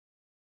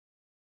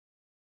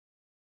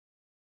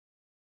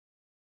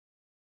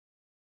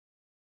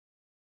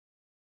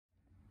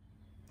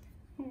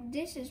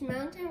This is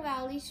Mountain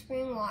Valley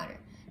spring water,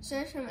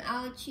 sourced from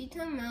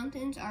Ouachita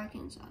Mountains,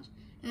 Arkansas.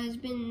 It has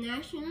been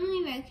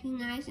nationally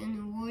recognized and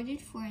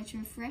awarded for its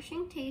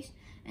refreshing taste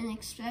and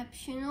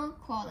exceptional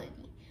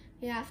quality.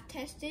 We have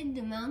tested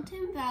the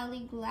Mountain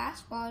Valley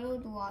glass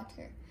bottled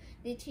water.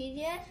 The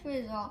TDS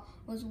result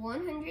was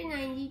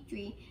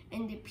 193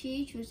 and the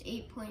pH was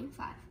 8.5.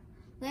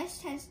 Let's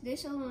test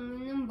this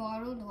aluminum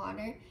bottled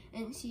water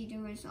and see the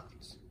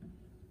results.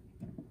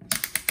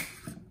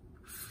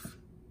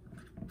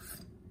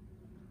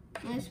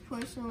 Let's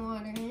pour some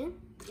water in.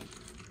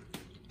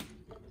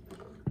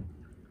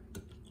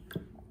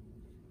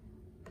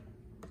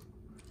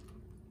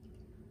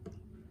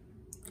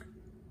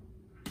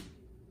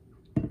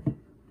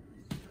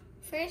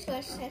 First,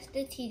 let's test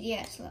the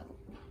TDS level.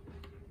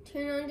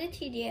 Turn on the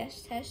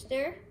TDS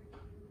tester.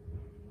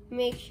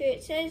 Make sure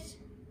it says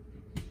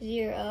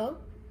 0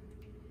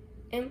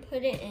 and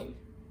put it in.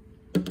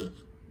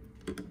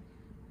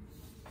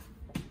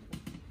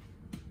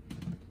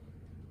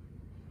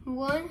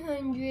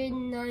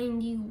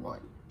 $191.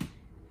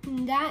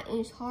 That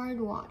is hard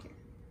water.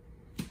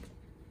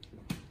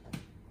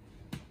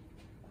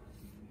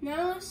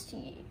 Now let's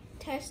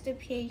test the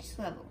pH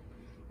level.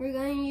 We're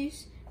going to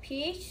use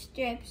pH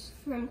strips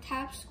from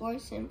Tap Score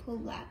Simple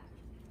Lab.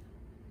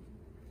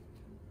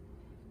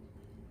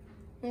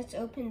 Let's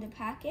open the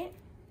packet.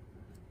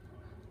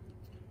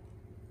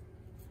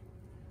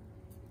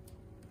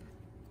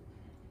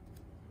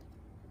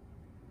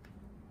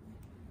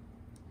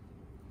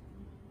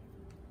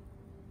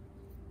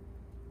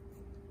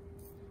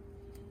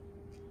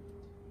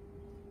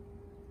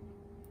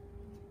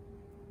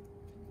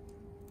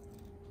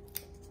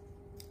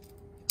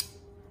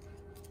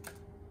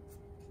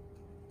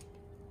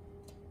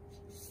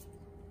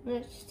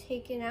 Let's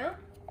take it out.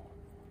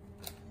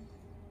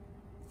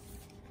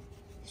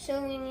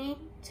 So we need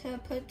to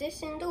put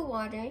this in the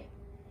water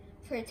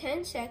for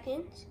 10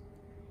 seconds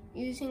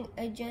using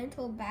a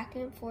gentle back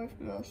and forth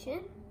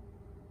motion.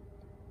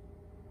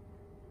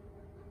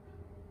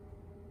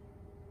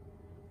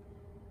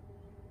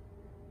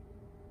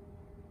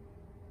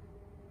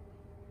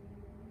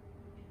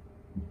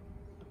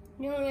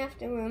 Then we have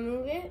to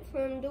remove it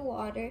from the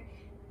water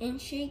and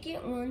shake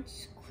it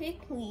once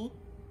quickly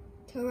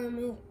to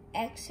remove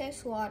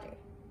excess water.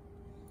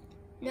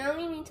 Now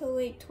we need to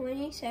wait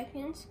 20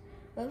 seconds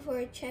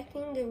before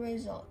checking the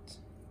results.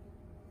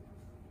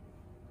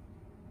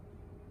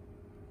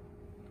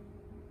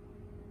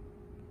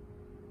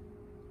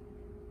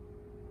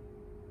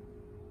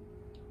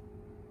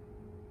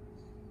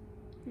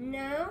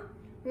 Now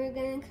we're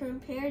going to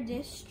compare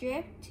this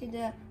strip to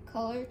the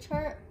color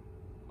chart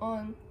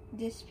on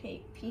this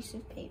piece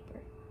of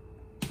paper.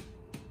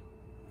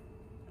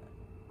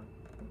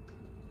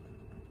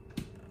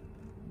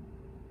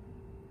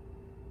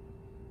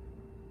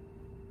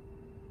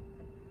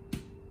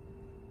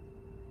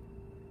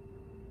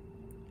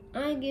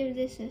 I give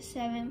this a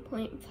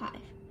 7.5.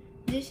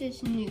 This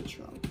is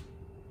neutral.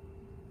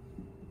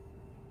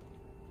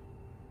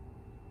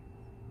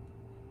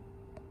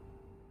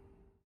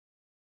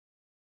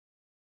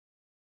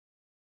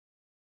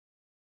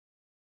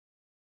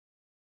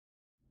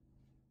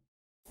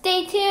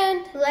 Stay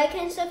tuned, like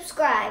and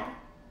subscribe.